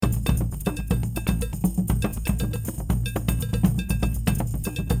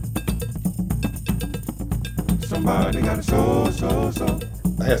Somebody got a soul.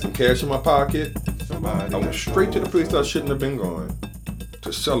 I had some cash in my pocket. I went straight to the place that I shouldn't have been going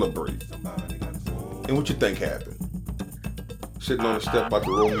to celebrate. And what you think happened? Sitting on the step about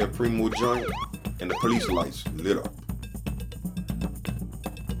to roll me a Primo joint, and the police lights lit up.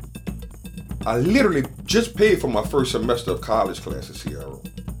 I literally just paid for my first semester of college class at Sierra,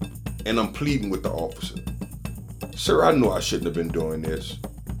 and I'm pleading with the officer. Sir, I know I shouldn't have been doing this.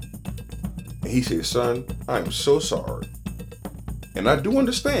 And he said, son, I am so sorry. And I do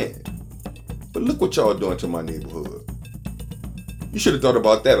understand. But look what y'all doing to my neighborhood. You should have thought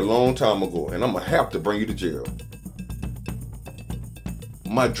about that a long time ago, and I'm going to have to bring you to jail.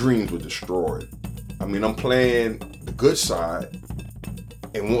 My dreams were destroyed. I mean, I'm playing the good side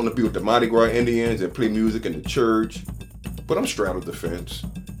and wanting to be with the Mardi Gras Indians and play music in the church, but I'm straddled the fence.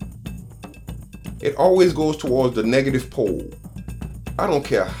 It always goes towards the negative pole. I don't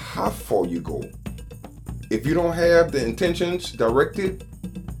care how far you go. If you don't have the intentions directed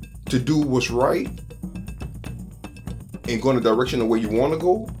to do what's right and go in the direction the way you want to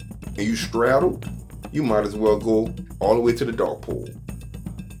go, and you straddle, you might as well go all the way to the dark pole.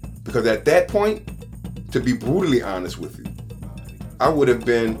 Because at that point, to be brutally honest with you, I would have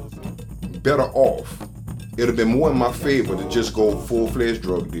been better off. It would have been more in my favor to just go full-fledged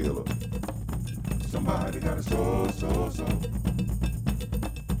drug dealer. Somebody got a soul.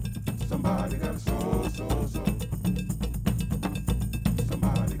 Somebody got a soul.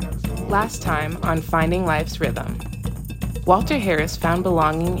 Somebody got a soul. Last time on Finding Life's Rhythm, Walter Harris found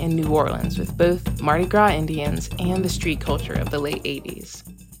belonging in New Orleans with both Mardi Gras Indians and the street culture of the late 80s.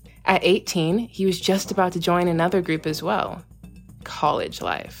 At 18, he was just about to join another group as well, college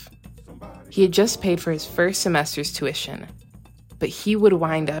life. He had just paid for his first semester's tuition, but he would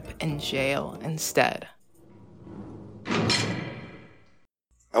wind up in jail instead.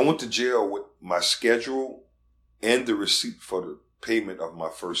 I went to jail with my schedule and the receipt for the payment of my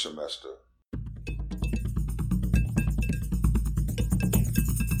first semester.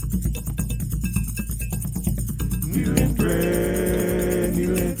 Needle and thread.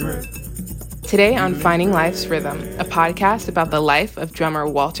 Today on Finding Life's Rhythm, a podcast about the life of drummer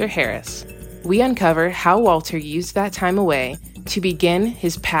Walter Harris, we uncover how Walter used that time away to begin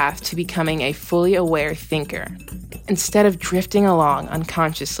his path to becoming a fully aware thinker, instead of drifting along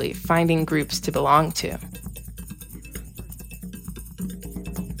unconsciously, finding groups to belong to.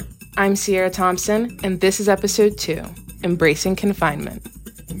 I'm Sierra Thompson, and this is episode 2, Embracing Confinement.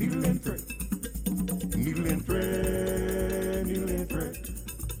 Needle and thread.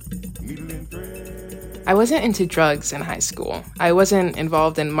 I wasn't into drugs in high school. I wasn't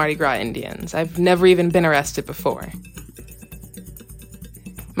involved in Mardi Gras Indians. I've never even been arrested before.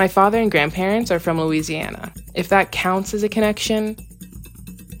 My father and grandparents are from Louisiana, if that counts as a connection.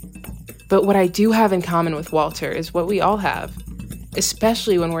 But what I do have in common with Walter is what we all have,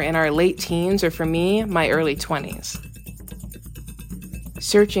 especially when we're in our late teens, or for me, my early 20s.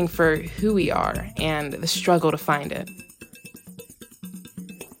 Searching for who we are and the struggle to find it.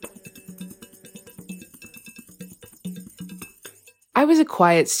 I was a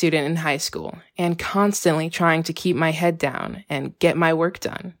quiet student in high school and constantly trying to keep my head down and get my work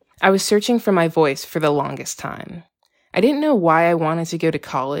done. I was searching for my voice for the longest time. I didn't know why I wanted to go to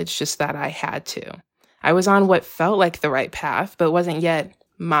college, just that I had to. I was on what felt like the right path, but wasn't yet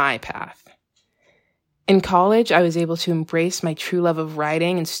my path. In college, I was able to embrace my true love of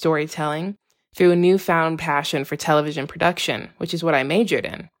writing and storytelling through a newfound passion for television production, which is what I majored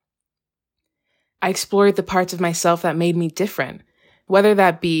in. I explored the parts of myself that made me different, whether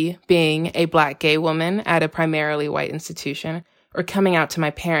that be being a Black gay woman at a primarily white institution or coming out to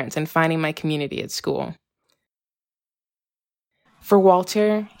my parents and finding my community at school. For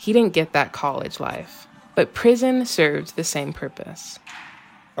Walter, he didn't get that college life, but prison served the same purpose.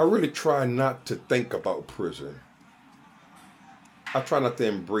 I really try not to think about prison. I try not to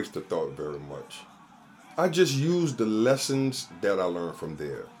embrace the thought very much. I just use the lessons that I learned from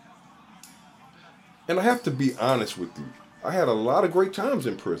there. And I have to be honest with you. I had a lot of great times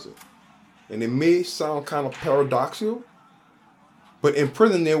in prison. And it may sound kind of paradoxical, but in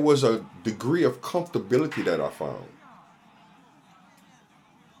prison there was a degree of comfortability that I found.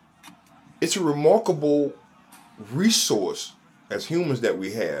 It's a remarkable resource as humans that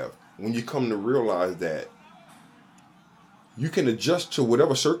we have when you come to realize that you can adjust to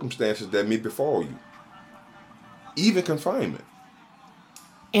whatever circumstances that may befall you, even confinement.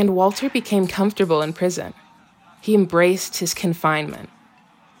 And Walter became comfortable in prison. He embraced his confinement.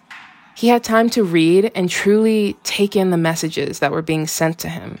 He had time to read and truly take in the messages that were being sent to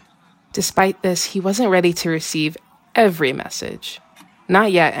him. Despite this, he wasn't ready to receive every message.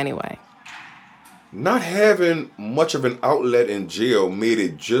 Not yet, anyway. Not having much of an outlet in jail made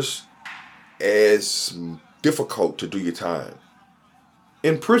it just as difficult to do your time.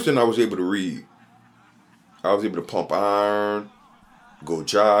 In prison, I was able to read. I was able to pump iron, go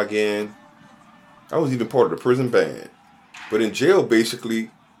jogging. I was even part of the prison band. But in jail,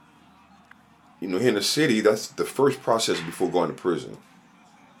 basically, here in the city, that's the first process before going to prison.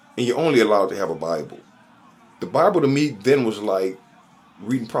 And you're only allowed to have a Bible. The Bible to me then was like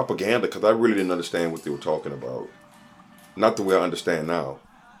reading propaganda because I really didn't understand what they were talking about. Not the way I understand now.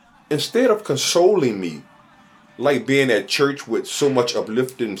 Instead of consoling me, like being at church with so much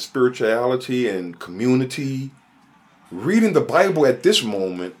uplifting spirituality and community, reading the Bible at this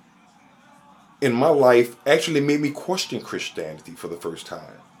moment in my life actually made me question Christianity for the first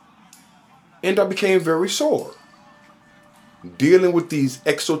time. And I became very sore. Dealing with these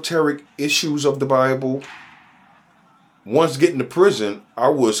exoteric issues of the Bible. Once getting to prison, I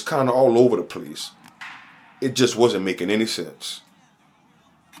was kind of all over the place. It just wasn't making any sense.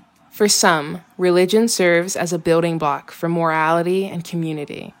 For some, religion serves as a building block for morality and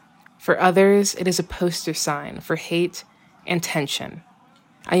community. For others, it is a poster sign for hate and tension.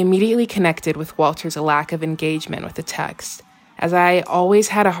 I immediately connected with Walter's lack of engagement with the text, as I always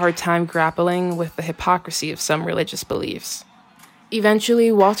had a hard time grappling with the hypocrisy of some religious beliefs.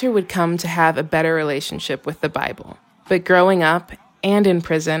 Eventually, Walter would come to have a better relationship with the Bible. But growing up and in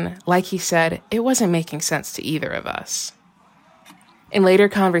prison, like he said, it wasn't making sense to either of us. In later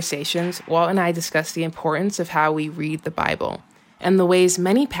conversations, Walt and I discussed the importance of how we read the Bible and the ways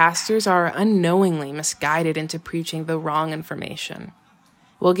many pastors are unknowingly misguided into preaching the wrong information.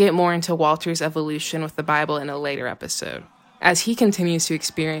 We'll get more into Walter's evolution with the Bible in a later episode, as he continues to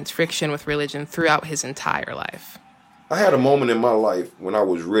experience friction with religion throughout his entire life. I had a moment in my life when I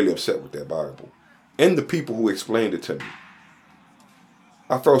was really upset with that Bible and the people who explained it to me.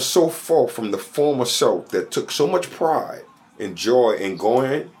 I felt so far from the former self that took so much pride and joy in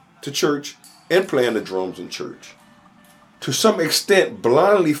going to church and playing the drums in church. To some extent,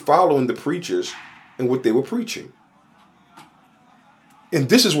 blindly following the preachers and what they were preaching. And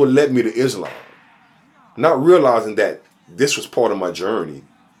this is what led me to Islam. Not realizing that this was part of my journey,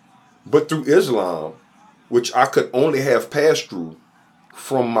 but through Islam, which I could only have passed through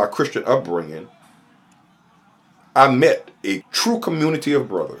from my Christian upbringing, I met a true community of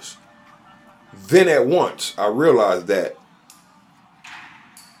brothers. Then at once, I realized that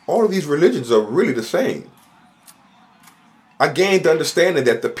all of these religions are really the same. I gained the understanding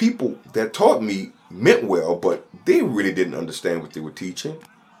that the people that taught me meant well, but they really didn't understand what they were teaching.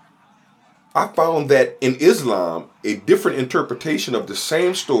 I found that in Islam, a different interpretation of the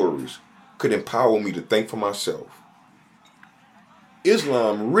same stories could empower me to think for myself.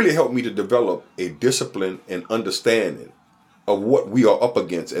 Islam really helped me to develop a discipline and understanding of what we are up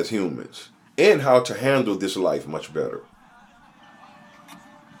against as humans and how to handle this life much better.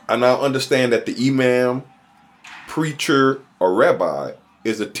 I now understand that the imam, preacher, or rabbi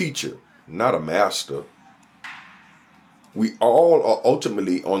is a teacher, not a master. We all are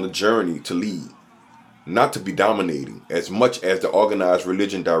ultimately on the journey to lead, not to be dominating as much as the organized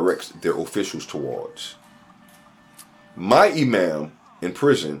religion directs their officials towards. My imam in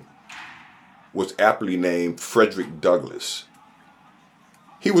prison was aptly named Frederick Douglass.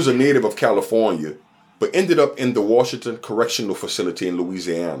 He was a native of California, but ended up in the Washington Correctional Facility in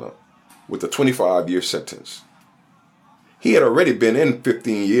Louisiana with a 25-year sentence. He had already been in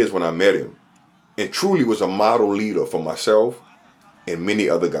 15 years when I met him, and truly was a model leader for myself and many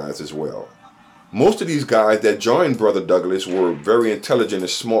other guys as well. Most of these guys that joined Brother Douglass were very intelligent and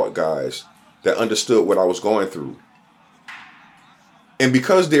smart guys that understood what I was going through. And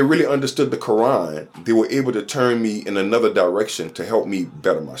because they really understood the Quran, they were able to turn me in another direction to help me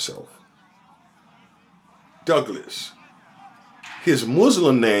better myself. Douglass. His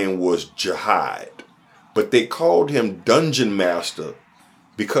Muslim name was Jihad, but they called him Dungeon Master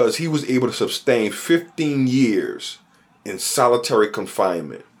because he was able to sustain 15 years in solitary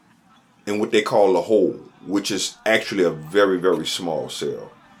confinement in what they call a hole, which is actually a very, very small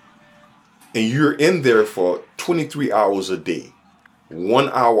cell. And you're in there for 23 hours a day, 1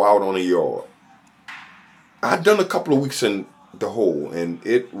 hour out on a yard. I'd done a couple of weeks in the hole, and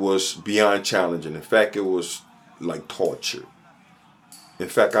it was beyond challenging. In fact, it was like torture. In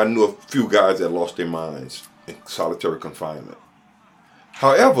fact, I knew a few guys that lost their minds in solitary confinement.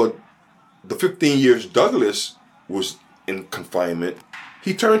 However, the 15 years Douglass was in confinement,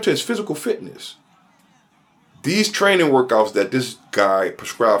 he turned to his physical fitness. These training workouts that this guy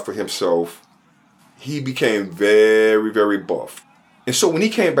prescribed for himself, he became very, very buff. And so when he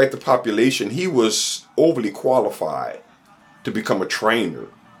came back to population, he was overly qualified to become a trainer.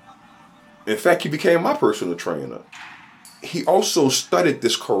 In fact, he became my personal trainer. He also studied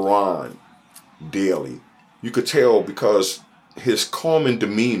this Quran daily. You could tell because his calming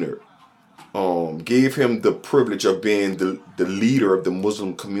demeanor gave him the privilege of being the leader of the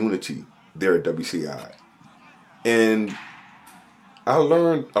Muslim community there at WCI. And I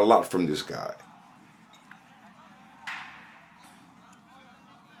learned a lot from this guy.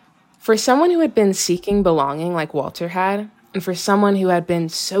 For someone who had been seeking belonging like Walter had, and for someone who had been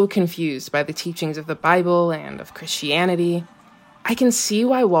so confused by the teachings of the Bible and of Christianity, I can see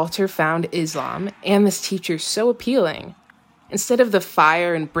why Walter found Islam and this teacher so appealing. Instead of the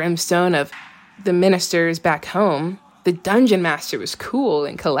fire and brimstone of the ministers back home, the dungeon master was cool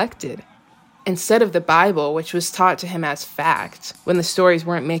and collected. Instead of the Bible, which was taught to him as fact, when the stories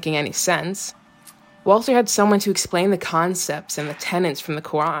weren't making any sense, Walter had someone to explain the concepts and the tenets from the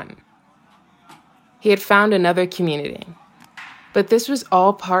Quran. He had found another community. But this was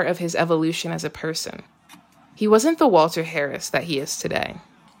all part of his evolution as a person. He wasn't the Walter Harris that he is today.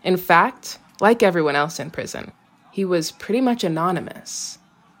 In fact, like everyone else in prison, he was pretty much anonymous.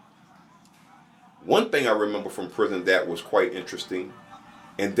 One thing I remember from prison that was quite interesting,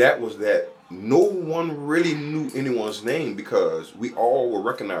 and that was that no one really knew anyone's name because we all were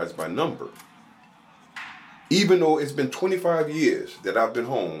recognized by number. Even though it's been 25 years that I've been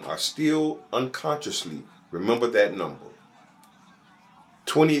home, I still unconsciously remember that number.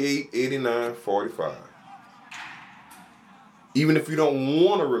 288945. Even if you don't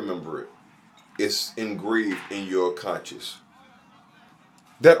want to remember it, it's engraved in your conscious.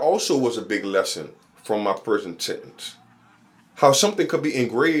 That also was a big lesson from my prison sentence. How something could be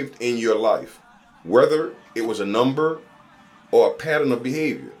engraved in your life, whether it was a number or a pattern of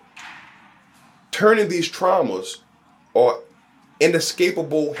behavior. Turning these traumas or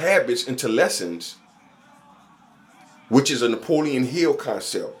inescapable habits into lessons, which is a Napoleon Hill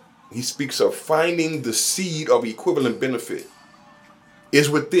concept. He speaks of finding the seed of equivalent benefit, is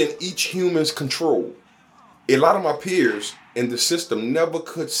within each human's control. A lot of my peers in the system never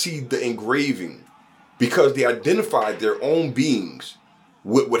could see the engraving because they identified their own beings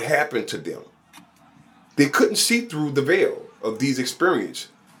with what happened to them. They couldn't see through the veil of these experiences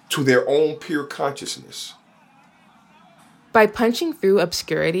to their own pure consciousness. By punching through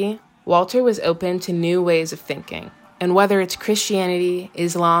obscurity, Walter was open to new ways of thinking. And whether it's Christianity,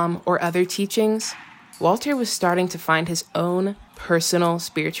 Islam, or other teachings, Walter was starting to find his own personal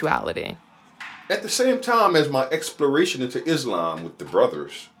spirituality. At the same time as my exploration into Islam with the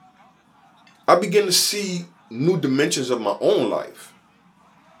brothers, I began to see new dimensions of my own life.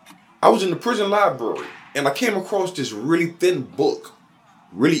 I was in the prison library and I came across this really thin book,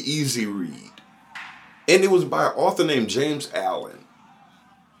 really easy read. And it was by an author named James Allen.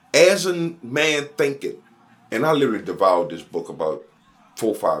 As a Man Thinketh. And I literally devoured this book about 4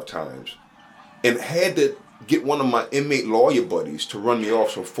 or 5 times and had to get one of my inmate lawyer buddies to run me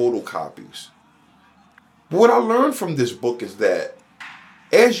off some photocopies. But what I learned from this book is that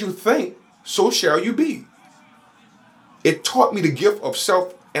as you think, so shall you be. It taught me the gift of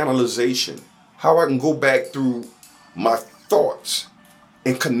self-analyzation, how I can go back through my thoughts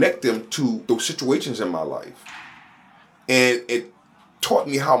and connect them to those situations in my life. And it taught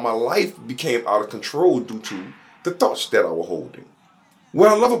me how my life became out of control due to the thoughts that I was holding. What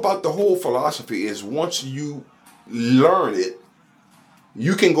I love about the whole philosophy is once you learn it,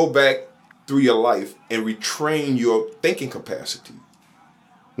 you can go back through your life and retrain your thinking capacity.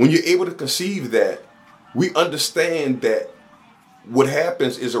 When you're able to conceive that, we understand that what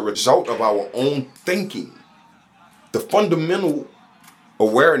happens is a result of our own thinking. The fundamental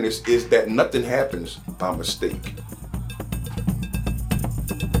awareness is that nothing happens by mistake.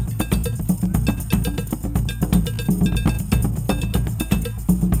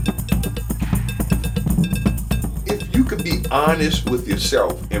 If you could be honest with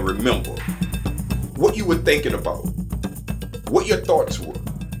yourself and remember what you were thinking about, what your thoughts were,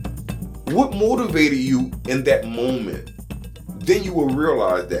 what motivated you in that moment, then you will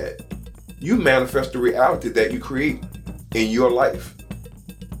realize that you manifest the reality that you create in your life.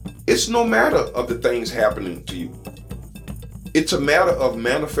 It's no matter of the things happening to you. It's a matter of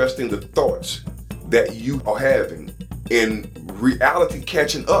manifesting the thoughts that you are having and reality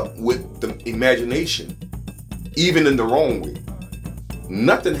catching up with the imagination, even in the wrong way.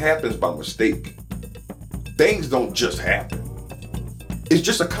 Nothing happens by mistake. Things don't just happen. It's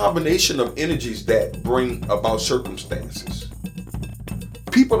just a combination of energies that bring about circumstances.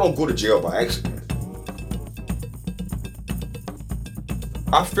 People don't go to jail by accident.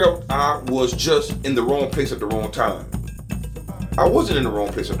 I felt I was just in the wrong place at the wrong time. I wasn't in the wrong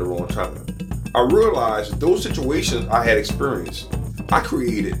place at the wrong time. I realized those situations I had experienced I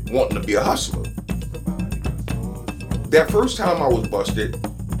created wanting to be a hustler. That first time I was busted,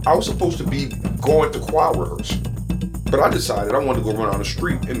 I was supposed to be going to choir rehearsal. But I decided I wanted to go run on the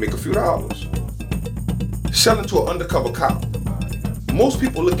street and make a few dollars. Selling to an undercover cop. Most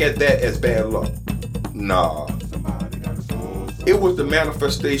people look at that as bad luck. Nah. It was the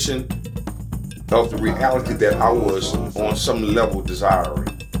manifestation of the reality that I was on some level desiring.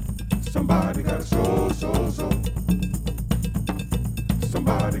 Somebody got a soul, soul, soul.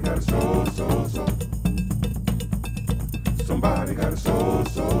 Somebody got a soul, soul, soul. Somebody got a soul,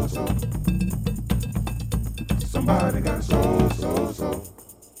 soul, soul. Somebody got a soul, soul, soul.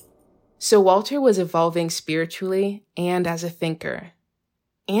 So Walter was evolving spiritually and as a thinker.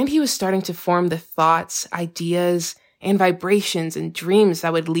 And he was starting to form the thoughts, ideas, and vibrations and dreams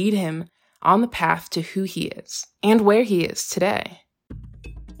that would lead him on the path to who he is and where he is today.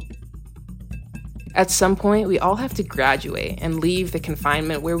 At some point, we all have to graduate and leave the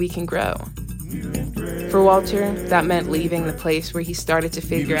confinement where we can grow. For Walter, that meant leaving the place where he started to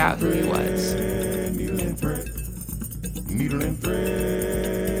figure out who he was. Needle and thread, needle and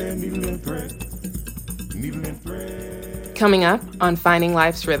thread, needle and thread, needle and thread. Coming up on Finding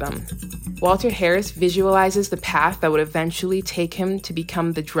Life's Rhythm, Walter Harris visualizes the path that would eventually take him to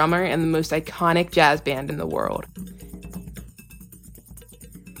become the drummer in the most iconic jazz band in the world.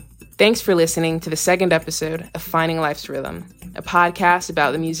 Thanks for listening to the second episode of Finding Life's Rhythm, a podcast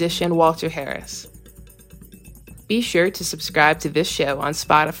about the musician Walter Harris. Be sure to subscribe to this show on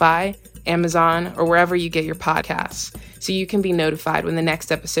Spotify, Amazon, or wherever you get your podcasts, so you can be notified when the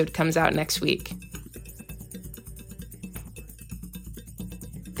next episode comes out next week.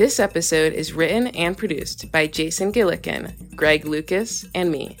 This episode is written and produced by Jason Gillikin, Greg Lucas,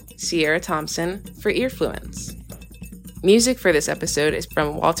 and me, Sierra Thompson, for Earfluence. Music for this episode is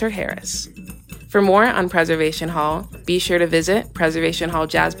from Walter Harris. For more on Preservation Hall, be sure to visit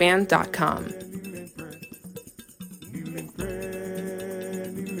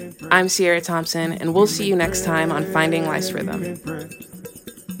preservationhalljazzband.com. I'm Sierra Thompson, and we'll see you next time on Finding Life's Rhythm.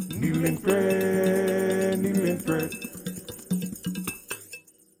 Needle and thread, needle and thread.